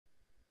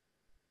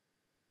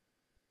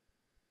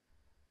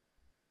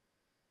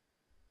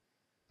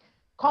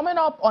Coming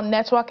up on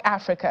Network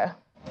Africa.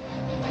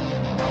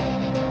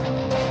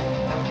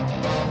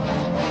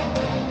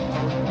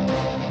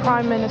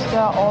 Prime Minister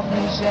of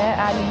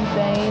Niger, Ali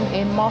Zain,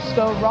 in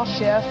Moscow,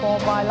 Russia for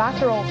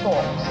bilateral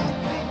talks.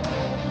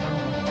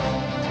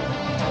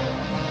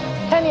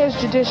 Kenya's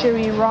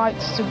judiciary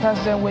writes to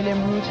President William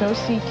Ruto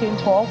seeking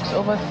talks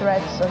over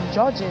threats on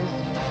judges.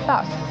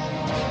 Thus,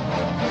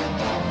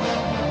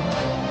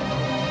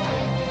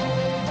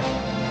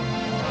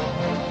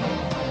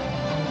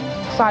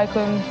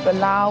 Cyclone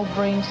Bi-lateral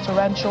brings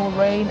torrential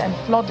rain and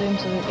flooding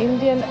to the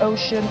Indian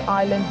Ocean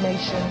island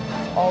nation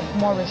of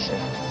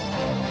Mauritius.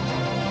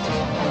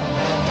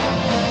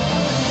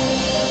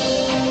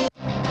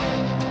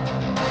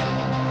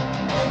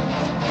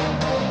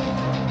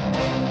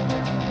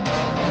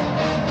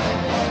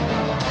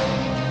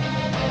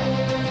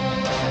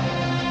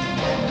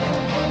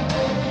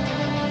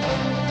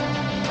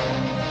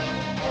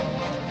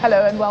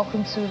 Hello and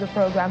welcome to the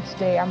program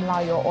today. I'm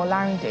Layo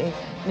Olarinde.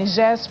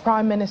 Niger's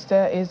Prime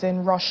Minister is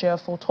in Russia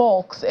for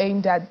talks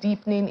aimed at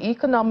deepening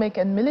economic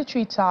and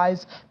military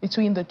ties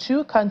between the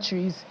two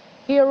countries.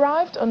 He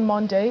arrived on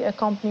Monday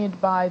accompanied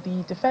by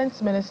the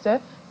Defense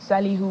Minister,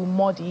 Salihu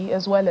Modi,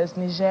 as well as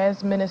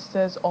Niger's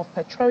Ministers of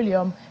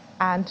Petroleum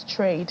and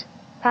Trade.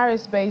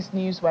 Paris-based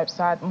news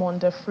website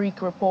Monde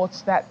Afrique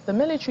reports that the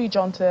military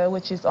junta,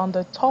 which is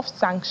under tough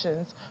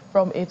sanctions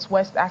from its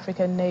West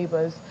African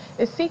neighbors,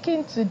 is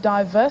seeking to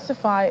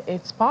diversify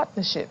its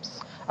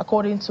partnerships.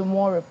 According to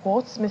more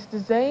reports, Mr.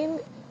 Zain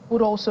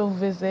would also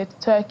visit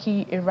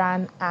Turkey,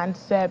 Iran and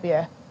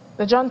Serbia.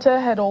 The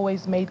junta had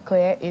always made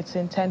clear its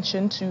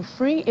intention to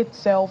free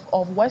itself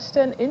of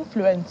Western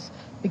influence,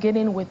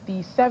 beginning with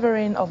the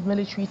severing of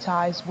military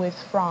ties with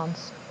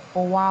France.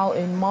 For while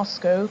in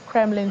Moscow,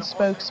 Kremlin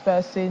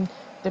spokesperson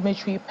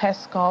Dmitry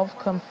Peskov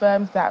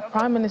confirmed that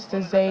Prime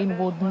Minister Zain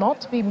would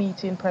not be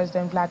meeting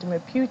President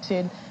Vladimir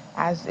Putin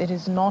as it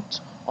is not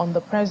on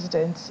the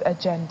president's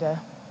agenda.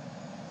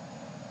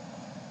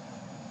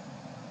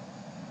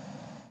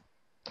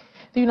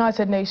 The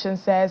United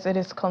Nations says it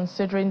is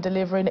considering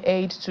delivering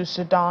aid to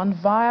Sudan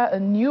via a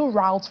new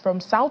route from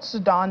South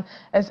Sudan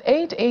as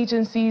aid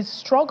agencies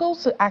struggle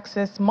to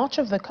access much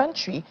of the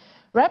country.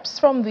 Reps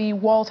from the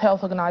World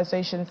Health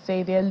Organization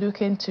say they are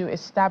looking to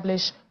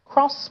establish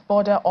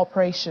cross-border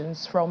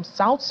operations from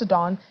South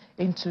Sudan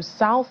into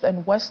South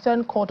and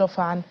Western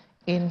Kordofan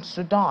in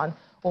Sudan.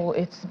 Well,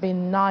 it's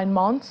been 9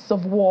 months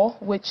of war,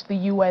 which the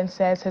UN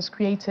says has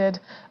created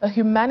a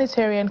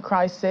humanitarian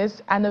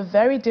crisis and a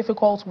very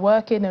difficult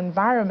working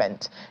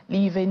environment,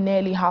 leaving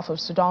nearly half of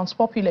Sudan's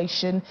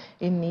population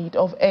in need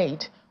of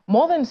aid.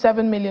 More than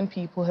 7 million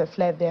people have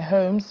fled their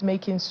homes,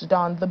 making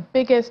Sudan the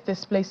biggest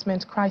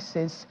displacement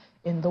crisis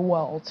in the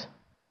world.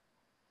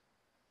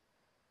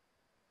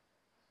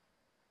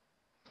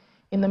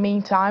 In the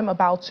meantime,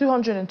 about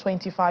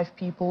 225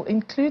 people,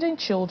 including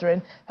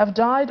children, have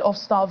died of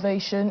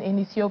starvation in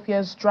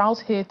Ethiopia's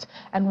drought-hit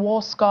and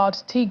war-scarred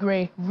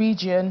Tigray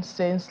region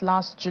since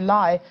last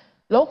July.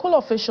 Local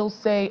officials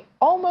say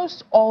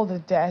almost all the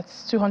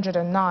deaths,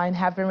 209,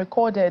 have been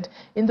recorded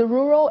in the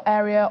rural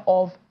area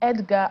of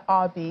Edgar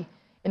Arbi.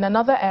 In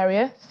another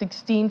area,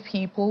 16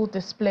 people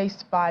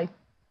displaced by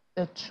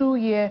the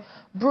 2-year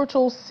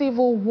brutal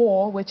civil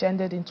war, which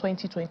ended in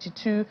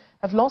 2022,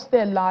 have lost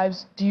their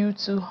lives due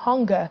to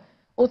hunger.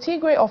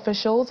 Tigray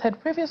officials had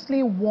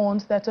previously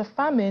warned that a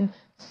famine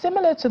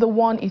similar to the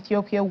one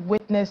Ethiopia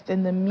witnessed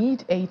in the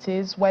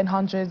mid-80s, when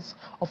hundreds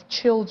of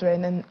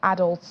children and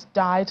adults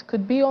died,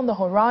 could be on the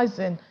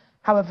horizon.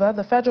 However,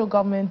 the federal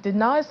government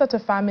denies that a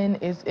famine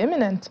is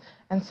imminent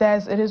and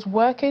says it is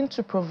working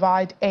to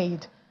provide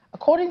aid.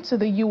 According to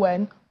the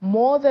UN,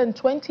 more than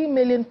 20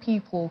 million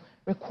people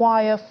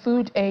require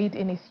food aid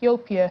in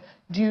Ethiopia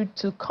due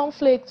to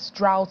conflicts,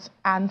 droughts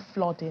and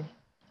flooding.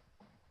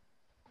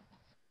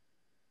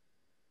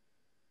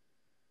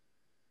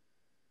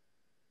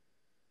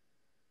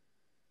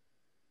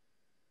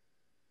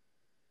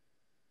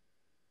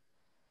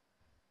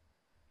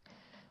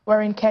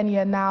 We're in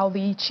Kenya now.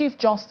 The Chief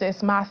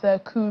Justice,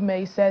 Martha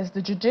Koome, says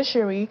the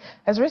judiciary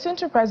has written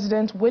to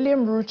President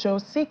William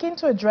Ruto seeking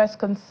to address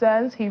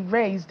concerns he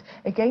raised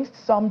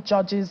against some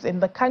judges in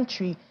the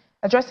country.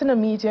 Addressing a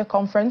media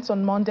conference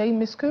on Monday,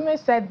 Ms. Koome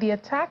said the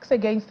attacks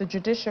against the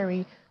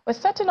judiciary were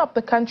setting up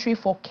the country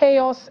for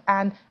chaos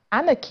and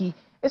anarchy,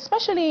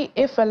 especially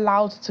if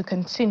allowed to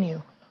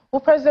continue.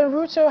 Well, President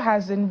Ruto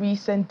has in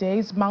recent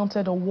days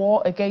mounted a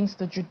war against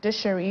the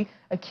judiciary,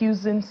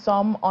 accusing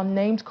some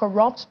unnamed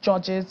corrupt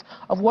judges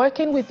of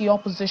working with the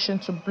opposition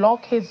to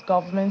block his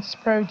government's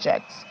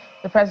projects.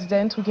 The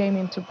president, who came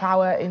into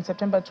power in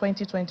September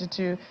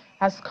 2022,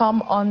 has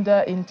come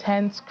under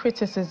intense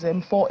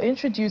criticism for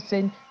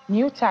introducing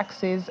new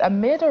taxes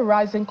amid a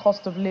rising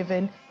cost of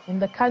living in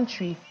the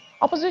country.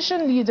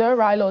 Opposition leader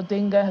Raila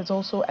Odinga has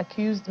also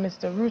accused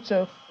Mr.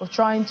 Ruto of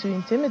trying to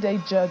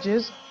intimidate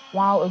judges,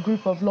 while a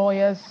group of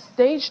lawyers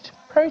staged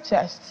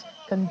protests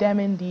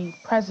condemning the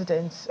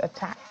president's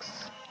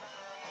attacks.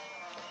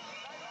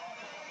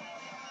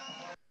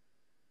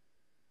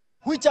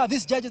 Which are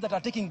these judges that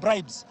are taking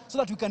bribes so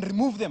that we can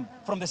remove them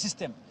from the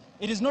system?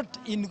 it is not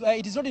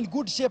in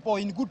good shape or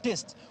in good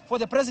taste for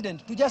the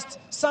president to just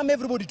sum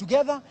everybody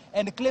together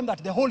and claim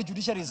that the whole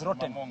judiciary is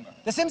rotten.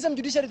 The same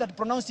judiciary that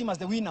pronounced him as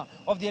the winner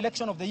of the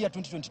election of the year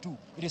 2022.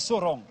 It is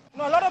so wrong.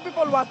 No, a lot of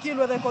people were killed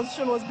when the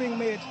constitution was being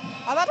made.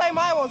 At that time,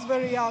 I was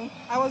very young.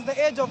 I was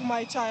the age of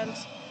my child.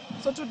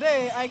 So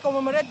today, I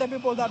commemorate the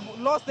people that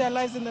lost their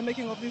lives in the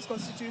making of this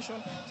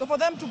constitution. So for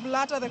them to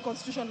blatter the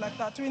constitution like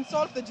that, to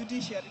insult the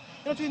judiciary,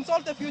 to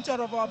insult the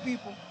future of our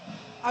people,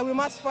 we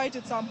must fight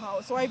it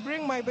somehow. So I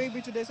bring my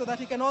baby today so that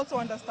he can also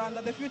understand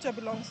that the future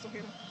belongs to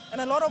him.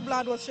 And a lot of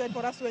blood was shed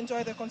for us to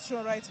enjoy the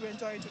constitutional rights we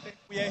enjoy today.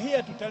 We are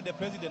here to tell the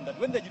president that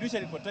when the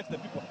judiciary protects the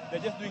people, they're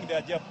just doing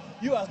their job.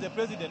 You as the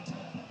president,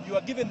 you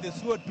are given the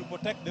sword to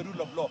protect the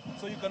rule of law.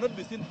 So you cannot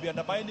be seen to be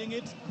undermining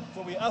it.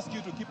 So we ask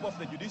you to keep off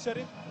the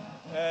judiciary.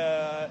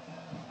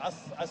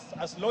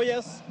 As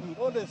lawyers, we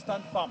will always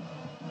stand firm.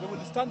 We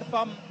will stand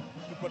firm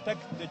to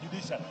protect the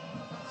judiciary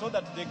so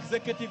that the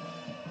executive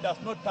does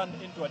not turn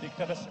into a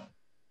dictatorship.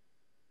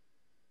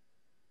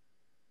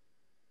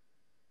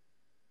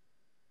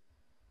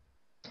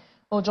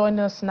 Well, join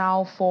us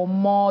now for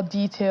more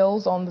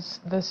details on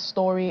this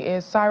story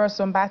is Cyrus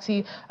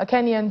Ombati, a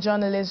Kenyan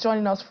journalist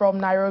joining us from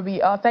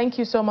Nairobi. Thank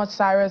you so much,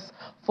 Cyrus,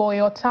 for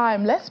your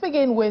time. Let's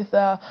begin with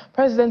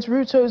President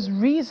Ruto's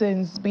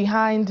reasons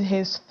behind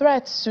his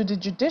threats to the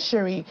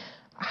judiciary.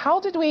 How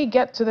did we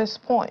get to this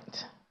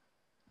point?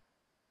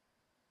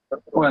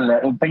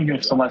 Well, thank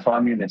you so much for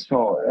having me on the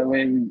show.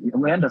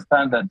 We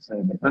understand that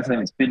the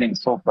president is feeling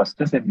so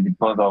frustrated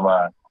because of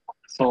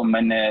so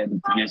many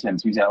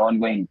litigations which are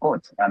ongoing in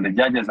court, and the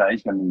judges are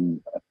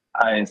actually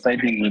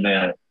siding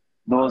with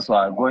those who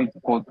are going to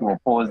court to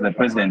oppose the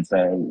president's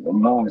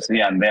moves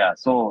here and there.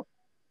 So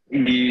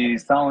he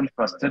sounds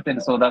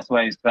frustrated, so that's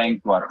why he's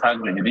trying to attack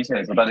the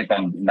judiciary so that he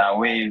can, in a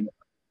way,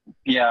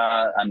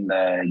 fear and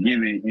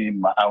give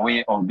him a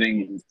way of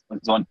doing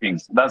his own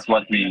things. That's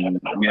what we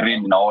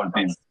read in all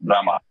this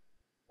drama.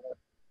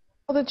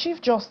 Well, the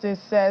Chief Justice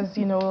says,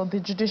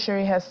 the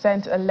judiciary has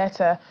sent a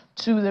letter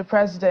to the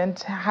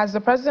president. Has the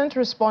president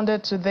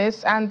responded to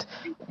this, and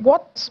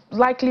what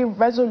likely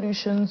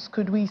resolutions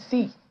could we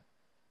see?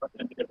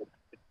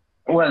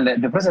 Well,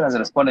 the president has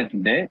responded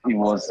today. He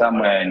was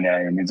somewhere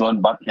in his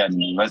own backyard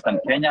in Western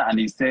Kenya, and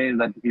he says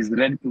that he's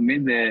ready to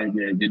meet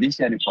the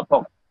judiciary for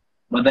talk.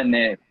 But then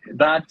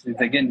that is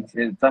again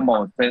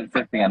somehow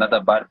setting another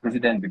bad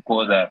precedent,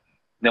 because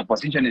the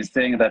opposition is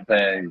saying that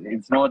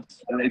it's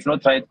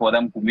not right for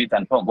them to meet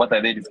and talk. What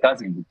are they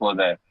discussing? Because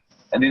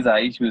these are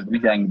issues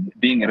which are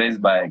being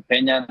raised by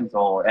Kenyans,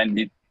 or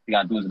anything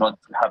who's not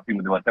happy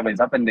with whatever is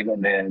happening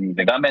in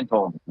the government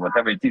or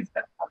whatever it is.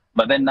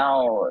 But then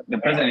now the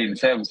president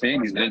himself is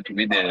saying he's ready to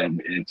meet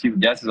the Chief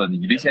Justice of the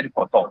Judiciary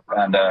for talk,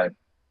 and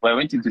we're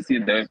waiting to see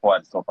the way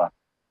forward so far.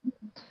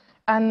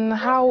 And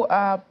how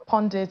are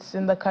pundits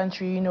in the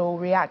country,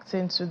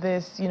 reacting to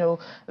this,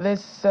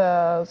 this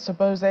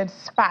supposed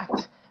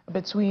spat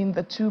between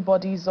the two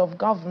bodies of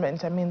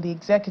government, I mean the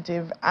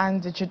executive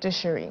and the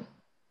judiciary?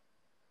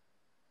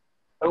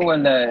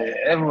 Well,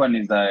 everyone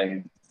is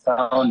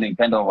sounding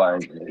kind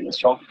of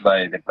shocked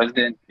by the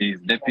president, his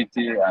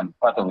deputy, and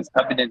part of his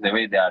cabinet, the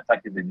way they are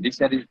attacking the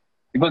judiciary,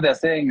 because they're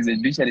saying the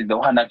judiciary is the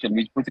one actually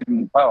which put him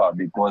in power.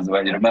 Because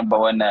you remember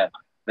when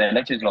the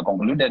elections were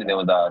concluded,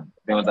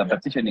 there was a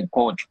petition in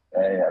court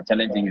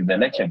challenging the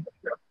election.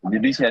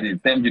 The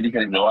same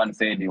judiciary is the one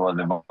said he was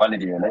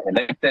validly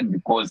elected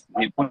because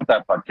he put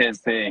up a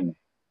case saying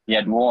he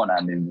had won,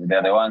 and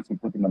they're the ones who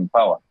put him in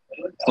power.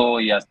 So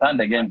he has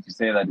turned again to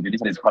say that the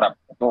judiciary is corrupt.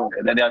 So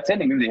they are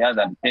telling him he has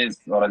a case,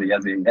 or he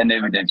has any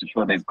evidence to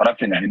show there is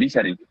corruption in the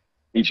judiciary.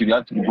 He should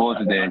have to go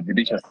to the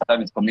Judicial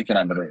Service Commission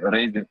and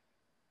raise it.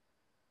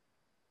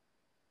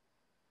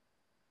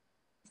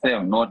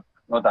 Not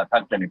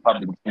attack them in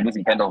public,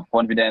 losing kind of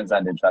confidence,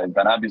 and it's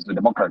an abuse to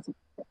democracy.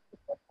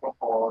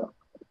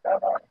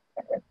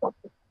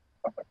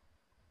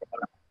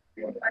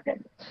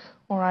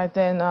 All right,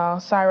 then,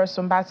 Cyrus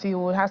Ombati,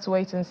 we'll have to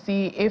wait and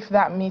see if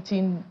that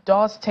meeting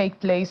does take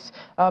place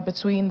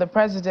between the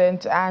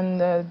president and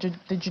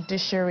the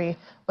judiciary.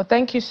 But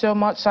thank you so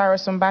much,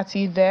 Cyrus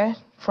Ombati, there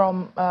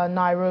from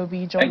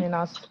Nairobi, joining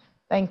us.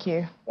 Thank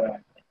you.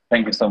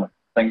 Thank you so much.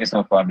 Thank you so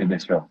much for having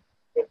this show.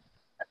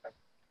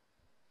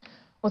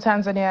 Well,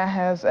 Tanzania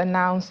has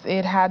announced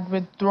it had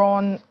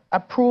withdrawn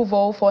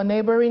approval for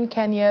neighboring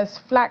Kenya's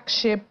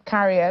flagship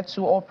carrier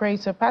to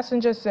operate a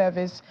passenger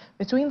service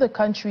between the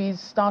countries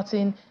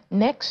starting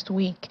next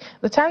week.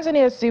 The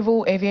Tanzania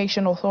Civil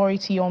Aviation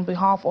Authority, on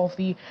behalf of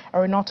the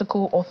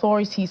Aeronautical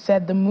Authority,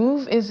 said the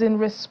move is in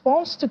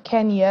response to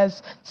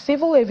Kenya's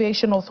Civil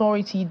Aviation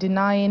Authority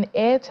denying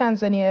Air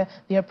Tanzania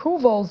the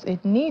approvals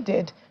it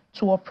needed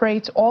to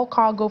operate all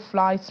cargo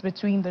flights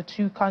between the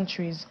two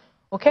countries.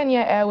 Well, Kenya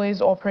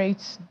Airways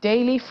operates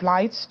daily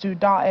flights to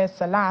Dar es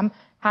Salaam.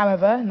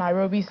 However,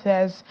 Nairobi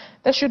says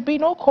there should be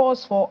no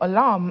cause for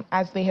alarm,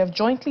 as they have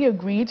jointly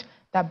agreed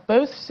that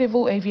both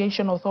civil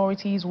aviation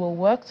authorities will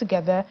work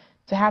together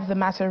to have the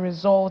matter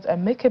resolved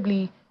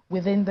amicably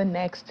within the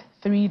next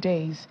 3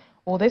 days.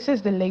 Well, this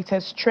is the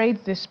latest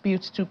trade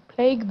dispute to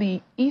plague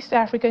the East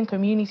African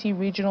Community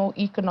Regional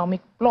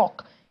Economic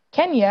Bloc.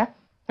 Kenya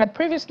had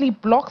previously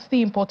blocked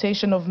the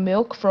importation of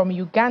milk from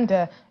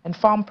Uganda and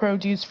farm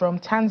produce from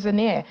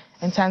Tanzania,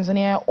 and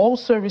Tanzania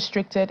also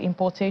restricted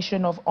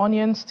importation of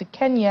onions to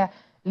Kenya,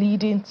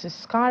 leading to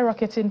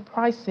skyrocketing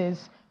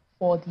prices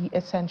for the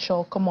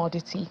essential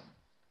commodity.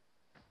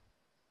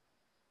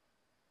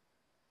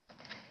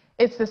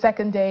 It's the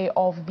second day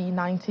of the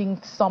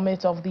 19th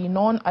summit of the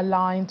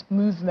non-aligned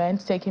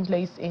movement taking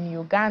place in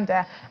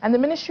Uganda, and the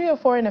Ministry of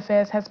Foreign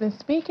Affairs has been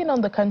speaking on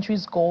the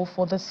country's goal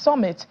for the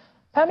summit.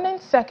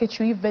 Permanent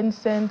Secretary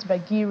Vincent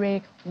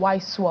Bagire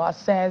Waiswa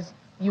says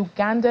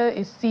Uganda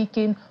is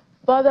seeking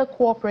further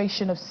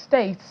cooperation of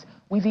states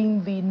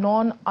within the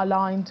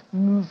non-aligned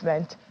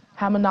movement,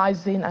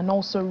 harmonizing and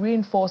also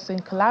reinforcing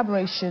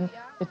collaboration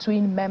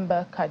between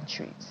member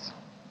countries.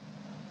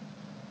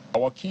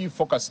 Our key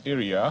focus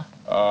area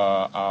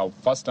are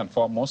first and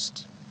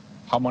foremost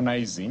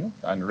harmonizing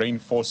and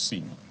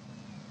reinforcing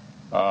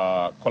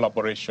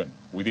collaboration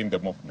within the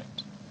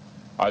movement.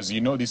 As you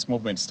know, this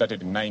movement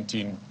started in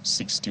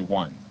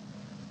 1961.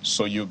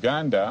 So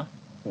Uganda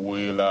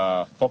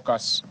will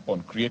focus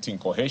on creating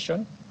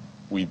cohesion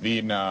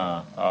within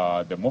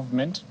the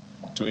movement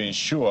to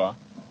ensure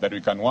that we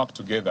can work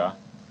together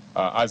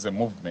as a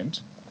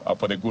movement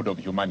for the good of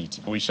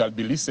humanity. We shall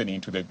be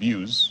listening to the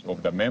views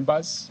of the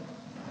members.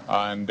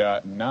 And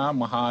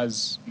NAM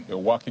has a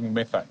working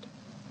method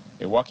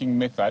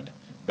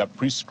that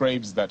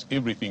prescribes that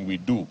everything we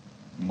do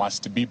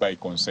must be by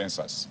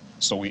consensus.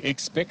 So we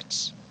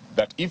expect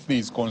that if there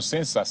is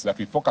consensus that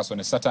we focus on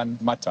a certain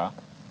matter,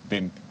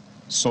 then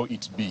so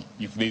it be.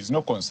 If there is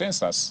no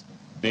consensus,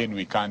 then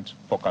we can't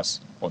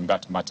focus on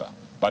that matter.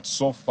 But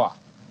so far,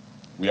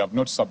 we have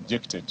not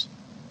subjected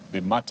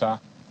the matter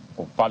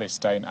of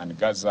Palestine and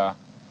Gaza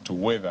to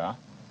whether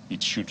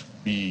it should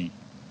be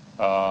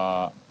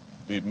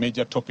the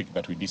major topic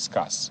that we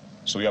discuss.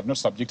 So we have not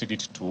subjected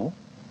it to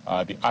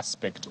the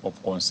aspect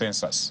of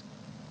consensus.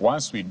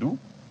 Once we do,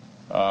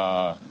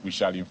 we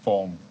shall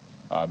inform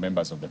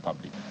members of the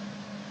public.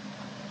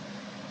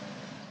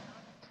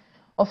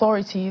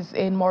 Authorities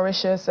in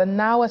Mauritius are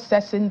now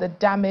assessing the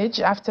damage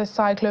after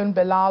Cyclone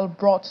Bilal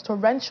brought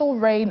torrential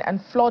rain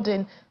and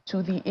flooding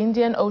to the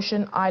Indian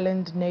Ocean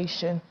island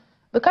nation.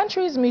 The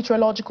country's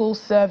meteorological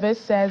service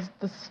says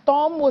the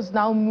storm was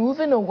now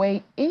moving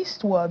away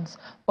eastwards,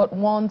 but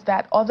warns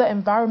that other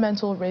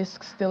environmental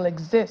risks still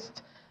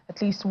exist.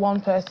 At least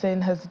one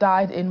person has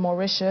died in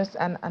Mauritius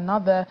and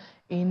another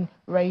in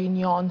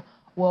Réunion.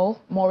 Well,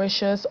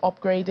 Mauritius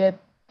upgraded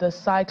the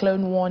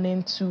cyclone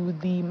warning to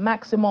the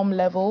maximum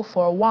level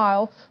for a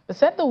while, but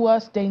said the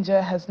worst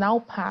danger has now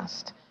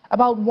passed.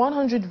 About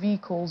 100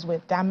 vehicles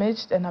were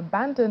damaged and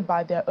abandoned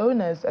by their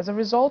owners as a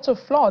result of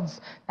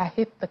floods that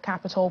hit the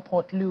capital,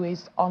 Port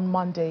Louis, on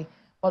Monday.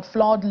 But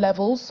flood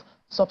levels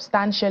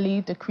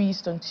substantially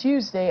decreased on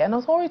Tuesday, and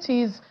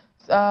authorities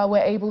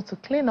were able to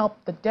clean up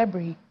the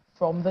debris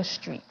from the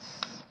streets.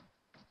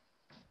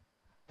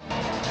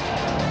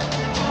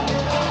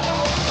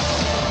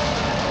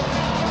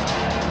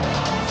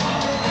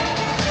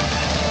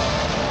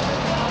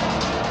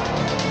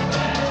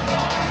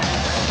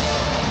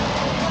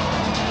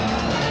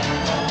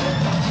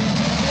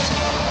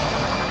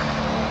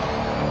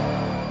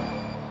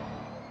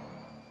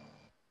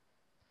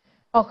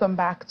 Welcome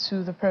back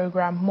to the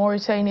program.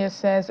 Mauritania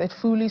says it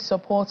fully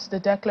supports the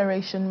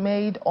declaration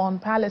made on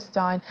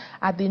Palestine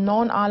at the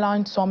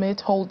non-aligned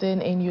summit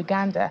holding in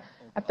Uganda.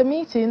 At the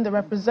meeting, the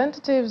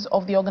representatives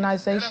of the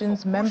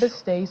organization's member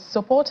states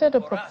supported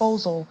a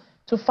proposal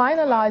to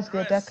finalize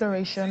their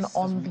declaration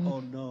on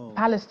the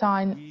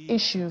Palestine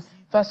issue,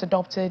 first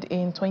adopted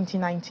in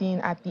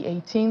 2019 at the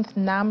 18th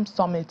NAM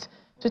summit,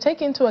 to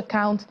take into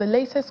account the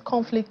latest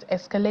conflict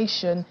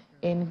escalation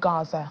in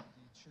Gaza.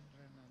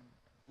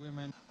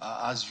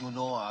 As you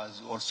know,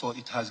 as also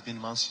it has been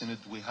mentioned,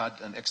 we had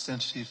an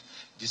extensive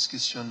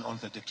discussion on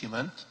the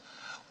document.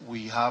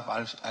 We have,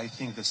 I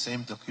think, the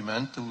same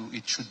document.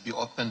 It should be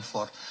open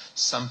for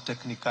some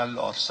technical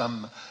or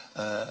some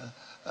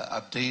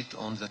update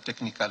on the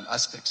technical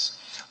aspects.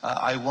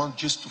 I want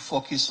just to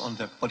focus on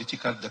the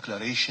political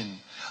declaration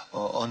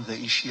on the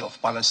issue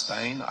of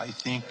Palestine. I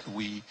think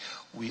we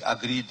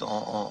agreed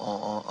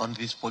on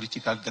this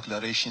political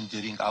declaration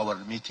during our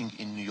meeting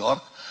in New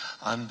York,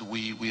 and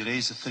we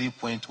raised 3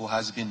 points who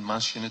has been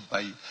mentioned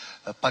by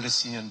a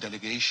Palestinian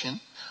delegation,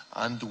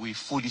 and we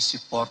fully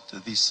support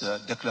this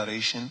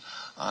declaration,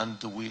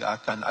 and we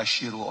can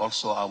assure you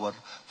also our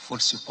full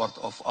support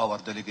of our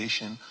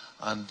delegation,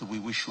 and we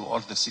wish you all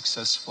the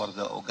success for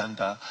the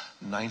Uganda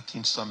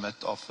 19th summit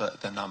of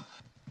the NAM.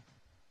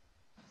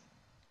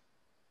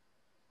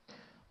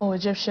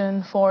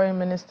 Egyptian Foreign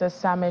Minister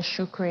Sameh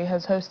Shoukry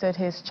has hosted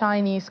his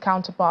Chinese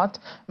counterpart,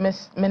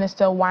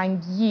 Minister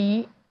Wang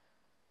Yi,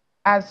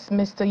 as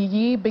Mr.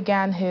 Yi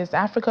began his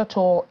Africa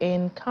tour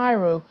in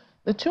Cairo.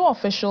 The two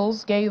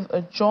officials gave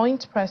a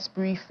joint press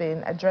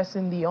briefing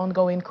addressing the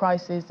ongoing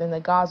crisis in the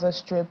Gaza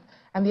Strip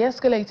and the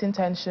escalating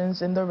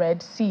tensions in the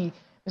Red Sea.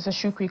 Mr.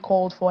 Shukri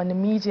called for an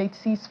immediate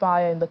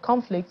ceasefire in the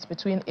conflict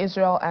between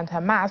Israel and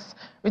Hamas,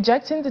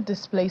 rejecting the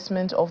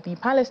displacement of the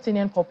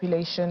Palestinian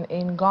population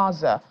in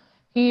Gaza.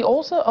 He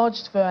also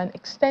urged for an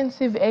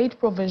extensive aid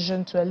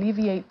provision to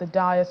alleviate the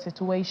dire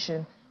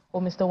situation.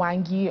 Or Mr.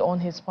 Wang Yi, on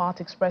his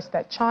part, expressed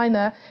that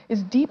China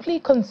is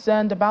deeply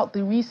concerned about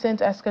the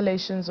recent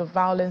escalations of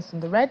violence in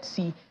the Red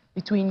Sea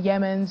between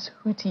Yemen's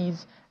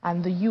Houthis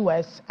and the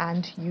US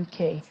and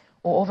UK.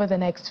 Over the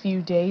next few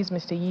days,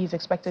 Mr. Yi is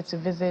expected to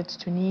visit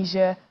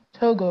Tunisia,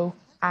 Togo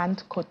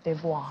and Cote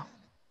d'Ivoire.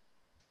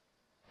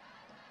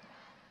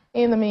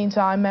 In the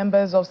meantime,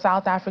 members of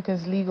South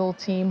Africa's legal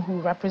team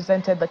who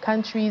represented the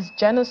country's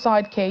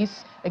genocide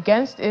case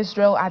against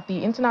Israel at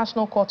the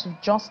International Court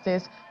of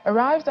Justice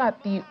arrived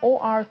at the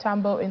OR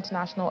Tambo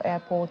International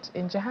Airport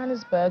in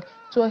Johannesburg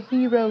to a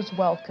hero's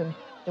welcome.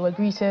 They were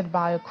greeted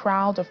by a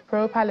crowd of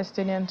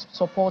pro-Palestinian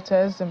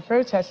supporters and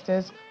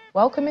protesters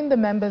welcoming the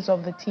members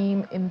of the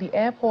team in the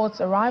airport's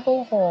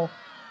arrival hall.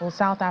 Well,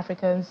 South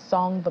Africans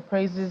sung the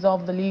praises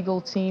of the legal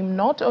team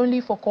not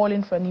only for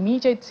calling for an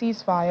immediate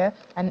ceasefire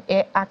and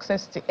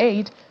access to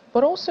aid,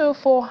 but also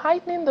for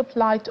heightening the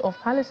plight of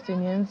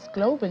Palestinians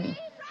globally.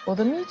 Well,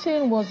 the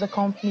meeting was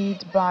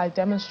accompanied by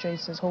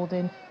demonstrators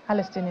holding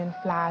Palestinian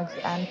flags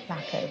and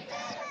placards.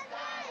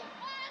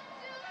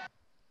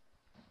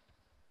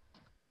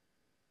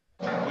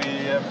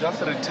 We have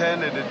just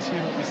returned and the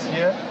team is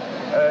here.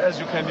 As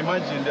you can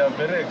imagine, they are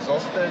very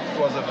exhausted. It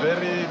was a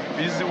very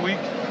busy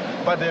week,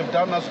 but they've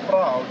done us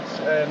proud,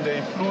 and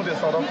they flew the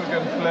South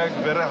African flag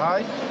very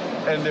high,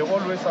 and they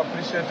always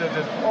appreciated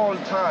at all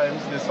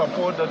times the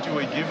support that you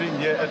were giving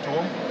here at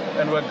home,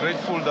 and we're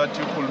grateful that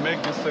you could make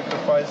this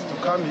sacrifice to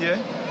come here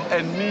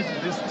and meet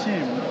this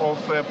team of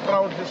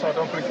proudly South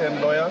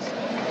African lawyers.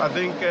 I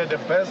think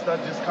the best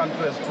that this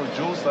country has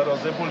produced, that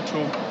was able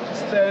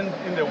to stand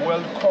in the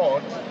world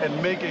court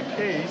and make a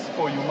case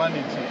for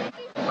humanity.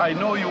 I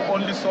know you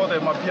only saw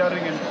them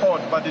appearing in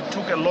court, but it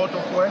took a lot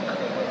of work,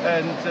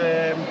 and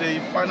they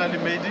finally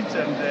made it,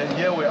 and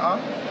here we are.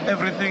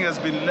 Everything has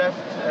been left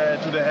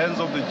to the hands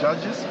of the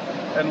judges,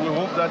 and we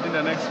hope that in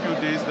the next few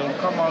days they will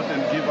come out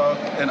and give out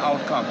an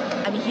outcome.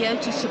 I'm here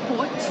to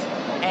support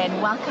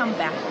and welcome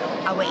back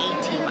our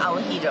A-team,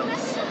 our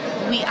heroes.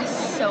 We are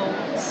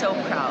so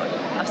proud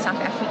of South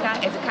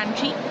Africa as a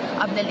country,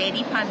 of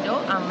Naledi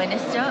Pandor, our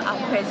minister,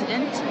 our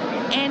president,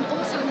 and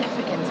all South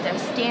Africans that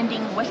are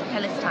standing with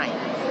Palestine,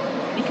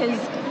 because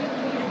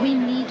we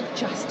need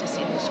justice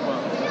in this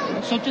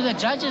world. So to the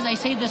judges, I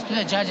say this to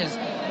the judges,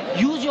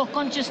 use your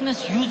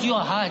consciousness, use your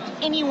heart.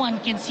 Anyone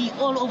can see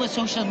all over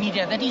social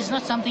media that is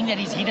not something that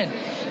is hidden.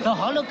 The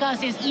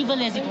Holocaust, as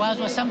evil as it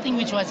was something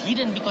which was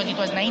hidden because it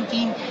was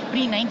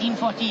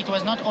pre-1940. It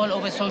was not all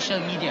over social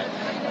media.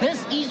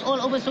 This is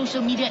all over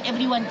social media.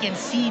 Everyone can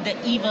see the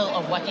evil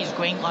of what is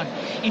going on.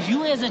 If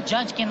you as a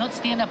judge cannot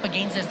stand up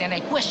against this, then I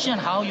question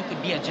how you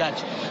could be a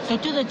judge. So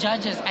to the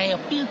judges, I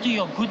appeal to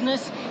your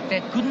goodness,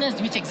 that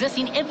goodness which exists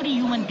in every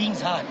human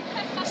being's heart.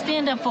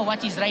 Stand up for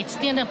what is right.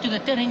 Stand up to the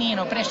tyranny and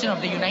oppression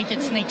of the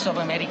United Snakes of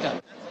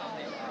America.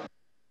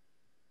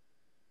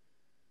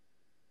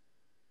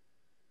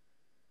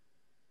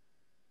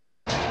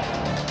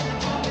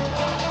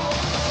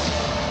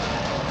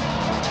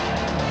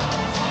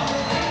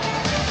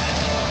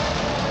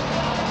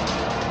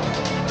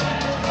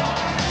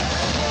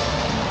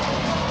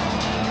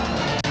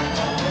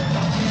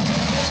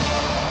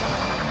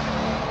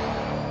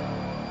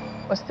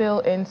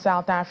 Still in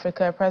South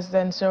Africa,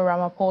 President Cyril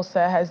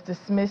Ramaphosa has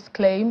dismissed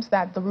claims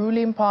that the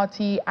ruling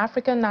party,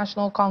 African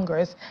National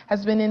Congress,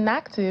 has been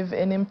inactive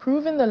in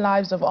improving the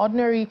lives of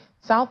ordinary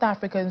South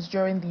Africans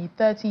during the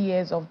 30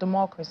 years of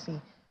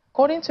democracy.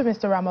 According to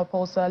Mr.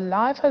 Ramaphosa,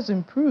 life has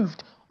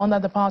improved under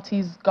the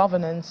party's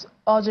governance,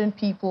 urging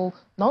people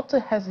not to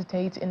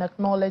hesitate in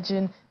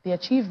acknowledging the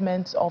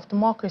achievements of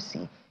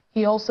democracy.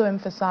 He also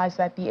emphasized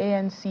that the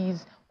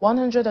ANC's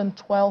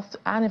 112th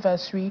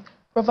anniversary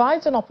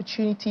provides an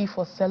opportunity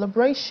for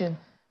celebration.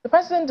 The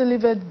president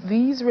delivered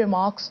these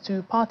remarks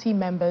to party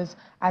members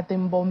at the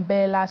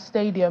Mbombela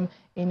Stadium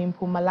in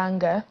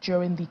Mpumalanga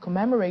during the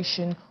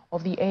commemoration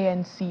of the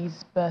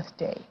ANC's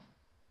birthday.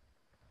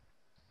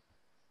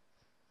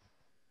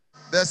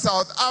 The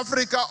South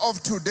Africa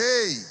of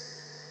today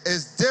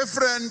is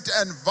different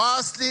and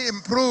vastly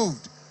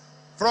improved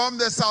from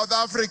the South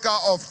Africa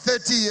of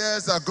 30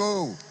 years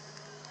ago.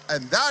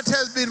 And that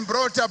has been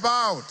brought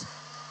about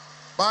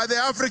by the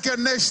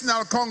African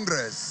National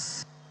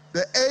Congress.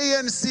 The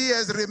ANC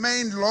has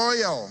remained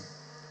loyal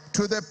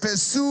to the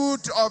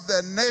pursuit of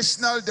the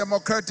national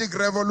democratic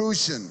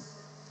revolution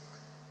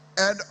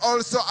and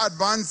also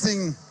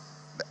advancing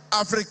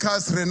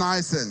Africa's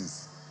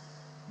renaissance.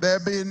 There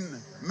have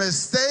been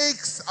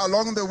mistakes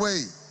along the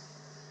way,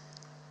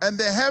 and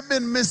there have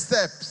been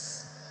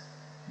missteps,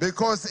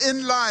 because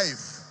in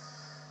life,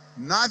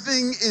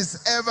 nothing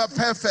is ever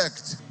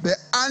perfect. The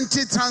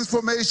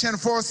anti-transformation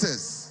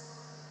forces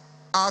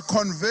are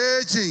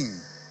converging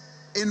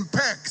in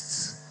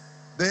pacts.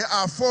 They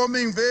are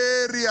forming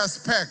various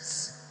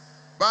pacts.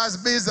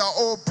 Busbies are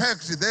all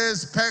packed,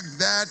 there's packed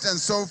that, and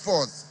so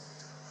forth.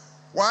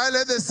 while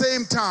at the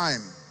same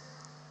time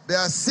they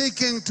are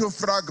seeking to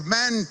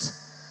fragment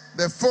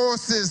the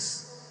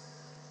forces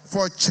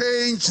for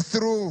change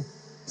through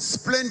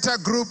splinter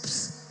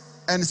groups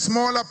and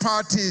smaller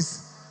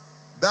parties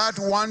that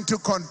want to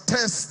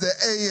contest the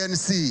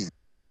ANC.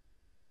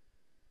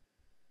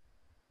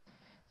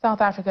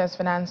 South Africa's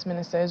finance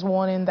minister is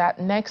warning that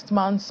next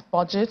month's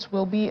budget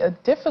will be a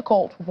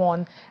difficult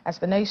one as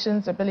the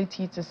nation's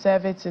ability to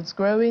service its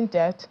growing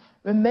debt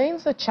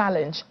remains a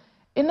challenge.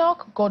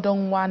 Enoch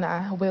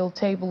Godongwana will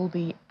table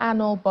the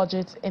annual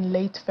budget in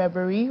late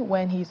February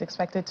when he's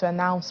expected to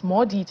announce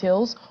more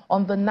details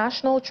on the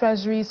National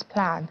Treasury's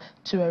plan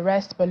to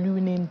arrest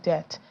ballooning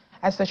debt.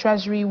 As the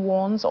Treasury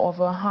warns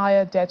of a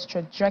higher debt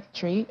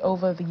trajectory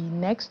over the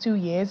next 2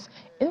 years,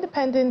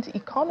 independent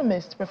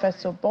economist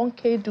Professor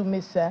Bonke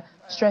Dumisa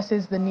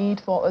stresses the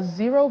need for a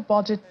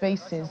zero-budget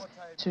basis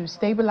to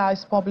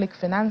stabilize public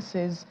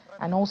finances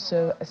and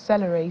also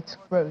accelerate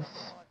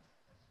growth.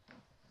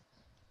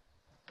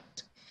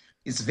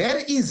 It's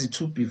very easy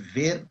to be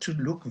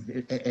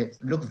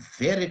look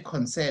very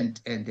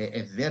concerned and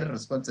a very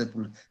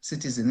responsible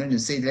citizen when you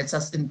say, let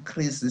us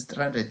increase this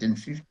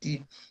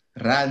 350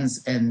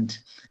 rands and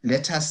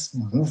let us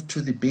move to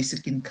the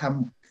basic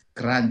income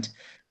grant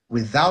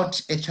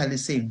without actually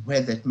saying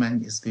where that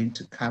money is going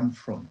to come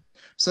from.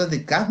 So the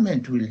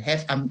government will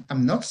have, I'm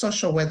not so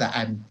sure whether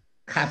I'm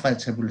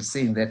comfortable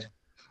saying that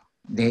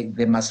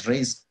they must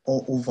raise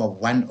over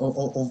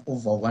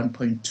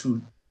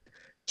 1.2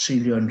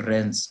 trillion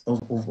rands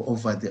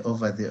over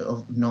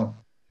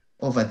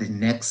the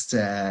next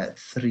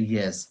 3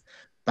 years.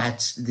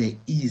 But there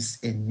is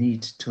a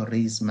need to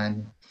raise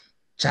money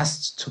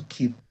just to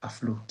keep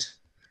afloat.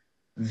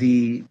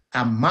 The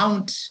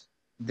amount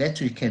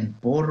that we can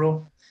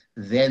borrow,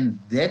 then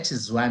that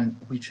is one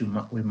which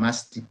we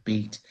must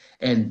debate.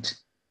 And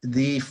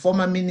the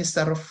former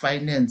Minister of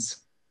Finance,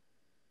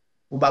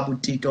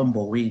 Ubabuti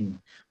Mboweni,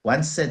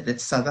 once said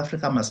that South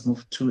Africa must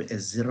move to a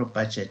zero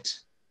budget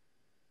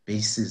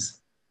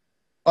basis.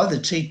 All the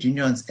trade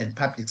unions and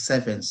public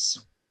servants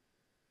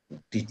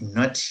did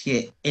not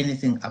hear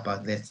anything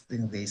about that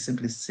thing. They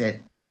simply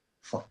said,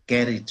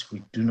 forget it,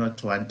 we do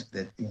not want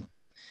that thing.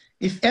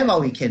 If ever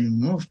we can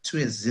move to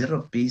a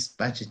zero-based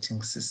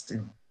budgeting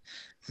system,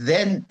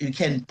 then you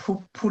can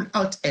pull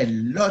out a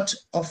lot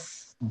of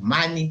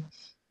money,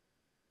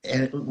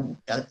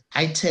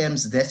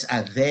 items that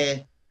are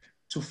there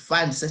to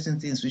fund certain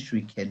things which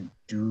we can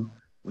do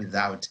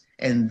without.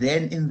 And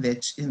then in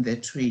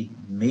that way,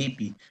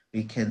 maybe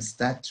we can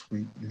start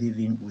with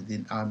living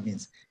within our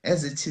means.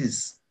 As it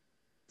is,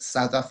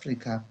 South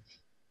Africa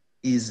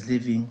is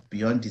living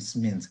beyond its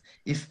means.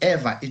 If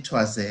ever it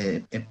was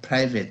a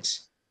private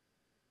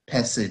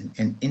person,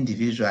 an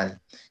individual,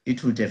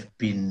 it would have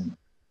been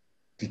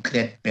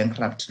declared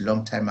bankrupt a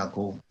long time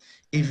ago.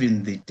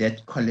 Even the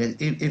debt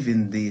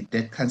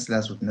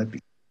councillors would not be.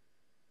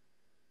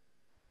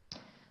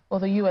 Well,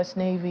 the U.S.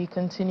 Navy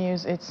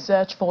continues its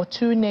search for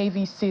 2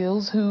 Navy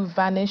SEALs who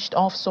vanished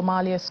off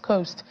Somalia's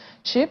coast.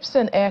 Ships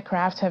and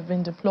aircraft have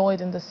been deployed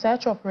in the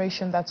search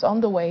operation that's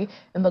underway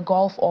in the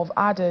Gulf of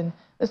Aden.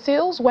 The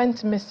SEALs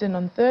went missing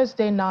on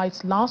Thursday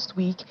night last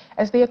week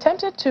as they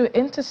attempted to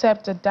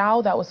intercept a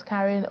dhow that was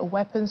carrying a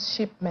weapons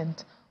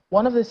shipment.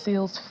 One of the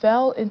SEALs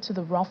fell into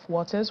the rough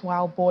waters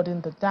while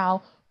boarding the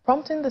dhow,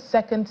 prompting the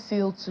second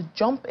SEAL to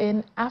jump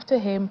in after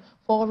him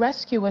for a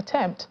rescue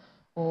attempt.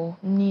 Well,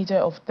 neither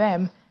of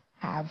them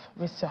have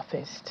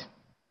resurfaced.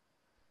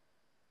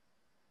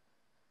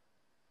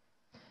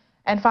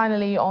 And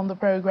finally on the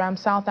program,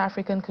 South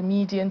African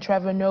comedian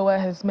Trevor Noah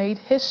has made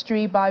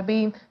history by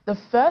being the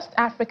first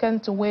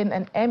African to win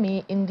an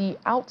Emmy in the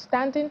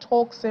Outstanding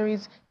Talk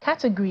Series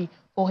category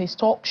for his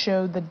talk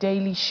show, The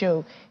Daily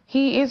Show.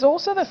 He is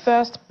also the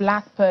first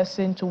black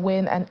person to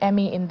win an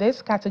Emmy in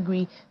this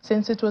category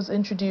since it was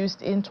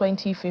introduced in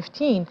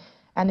 2015.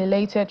 And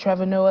elated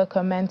Trevor Noah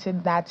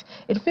commented that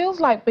it feels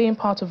like being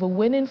part of a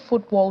winning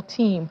football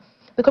team.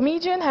 The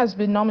comedian has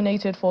been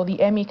nominated for the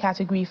Emmy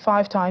category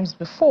 5 times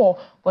before,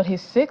 but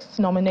his 6th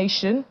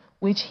nomination,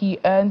 which he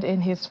earned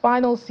in his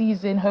final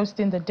season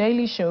hosting The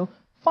Daily Show,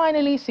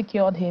 finally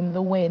secured him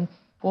the win.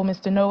 Well,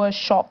 Mr. Noah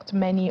shocked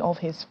many of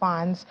his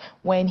fans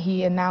when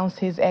he announced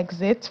his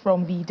exit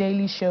from The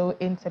Daily Show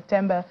in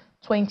September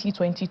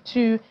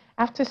 2022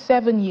 after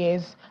 7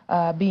 years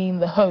being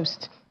the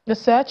host. The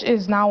search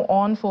is now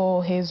on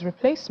for his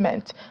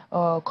replacement,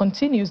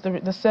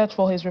 the search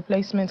for his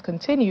replacement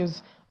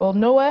continues. Well,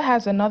 Noah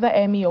has another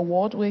Emmy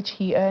Award, which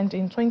he earned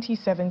in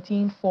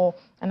 2017 for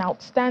an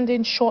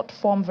outstanding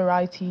short-form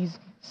varieties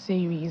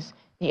series.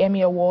 The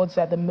Emmy Awards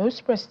are the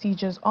most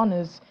prestigious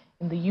honors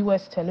in the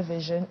U.S.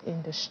 television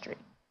industry.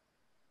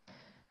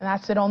 And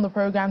that's it on the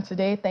program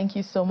today. Thank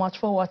you so much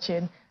for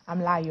watching. I'm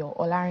Layo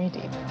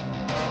Olarinde.